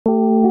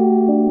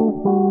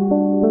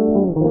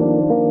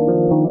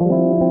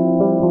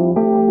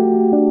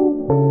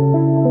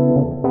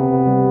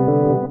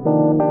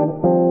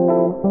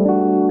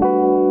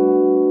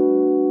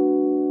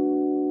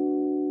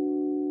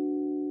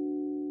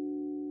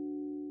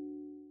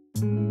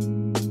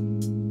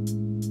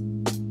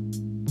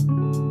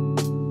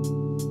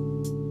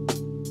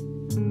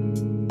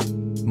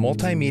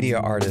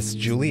Multimedia artist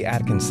Julie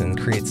Atkinson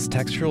creates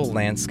textural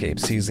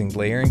landscapes using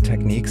layering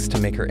techniques to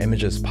make her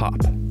images pop.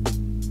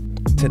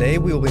 Today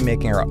we will be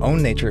making our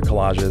own nature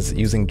collages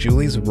using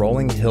Julie's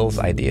rolling hills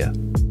idea.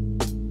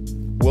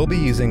 We'll be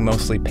using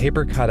mostly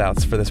paper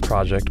cutouts for this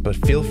project, but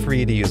feel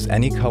free to use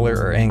any color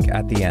or ink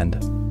at the end.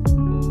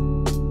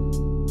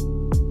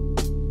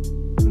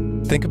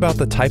 Think about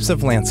the types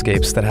of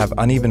landscapes that have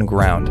uneven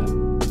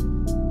ground.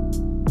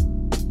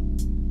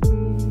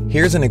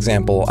 Here's an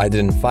example I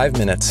did in 5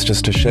 minutes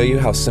just to show you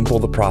how simple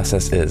the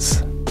process is.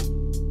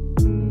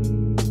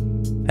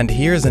 And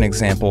here's an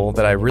example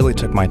that I really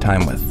took my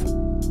time with.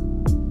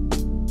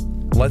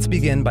 Let's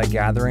begin by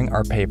gathering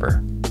our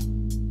paper.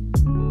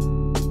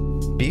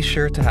 Be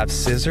sure to have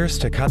scissors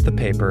to cut the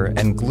paper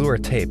and glue or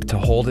tape to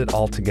hold it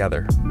all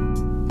together.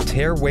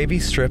 Tear wavy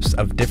strips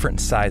of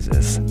different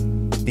sizes.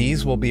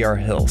 These will be our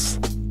hills.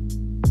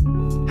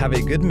 Have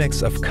a good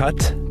mix of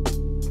cut,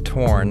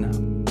 torn,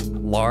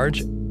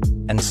 large,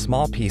 and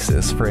small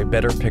pieces for a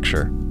better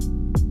picture.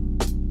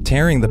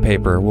 Tearing the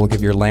paper will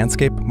give your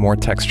landscape more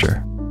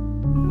texture.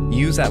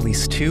 Use at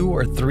least 2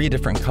 or 3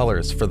 different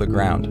colors for the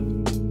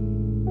ground.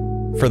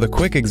 For the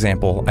quick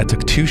example, I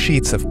took 2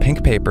 sheets of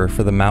pink paper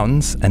for the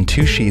mountains and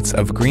 2 sheets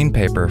of green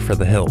paper for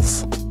the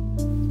hills.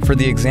 For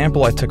the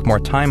example I took more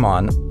time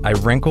on, I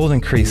wrinkled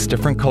and creased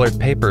different colored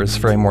papers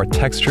for a more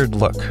textured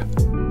look.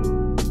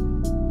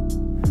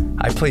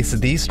 I placed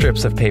these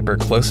strips of paper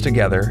close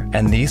together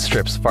and these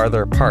strips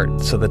farther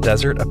apart so the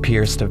desert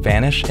appears to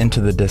vanish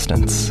into the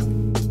distance.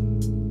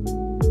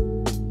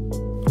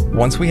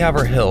 Once we have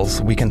our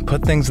hills, we can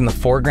put things in the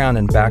foreground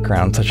and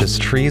background such as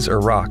trees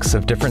or rocks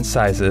of different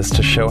sizes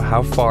to show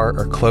how far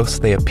or close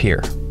they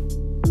appear.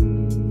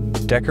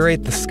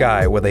 Decorate the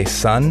sky with a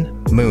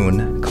sun,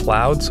 moon,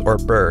 clouds, or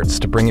birds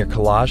to bring your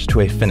collage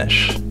to a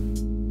finish.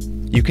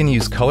 You can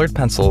use colored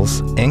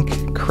pencils,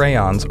 ink,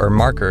 crayons, or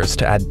markers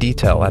to add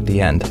detail at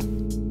the end.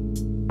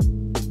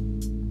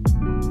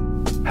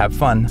 Have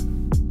fun!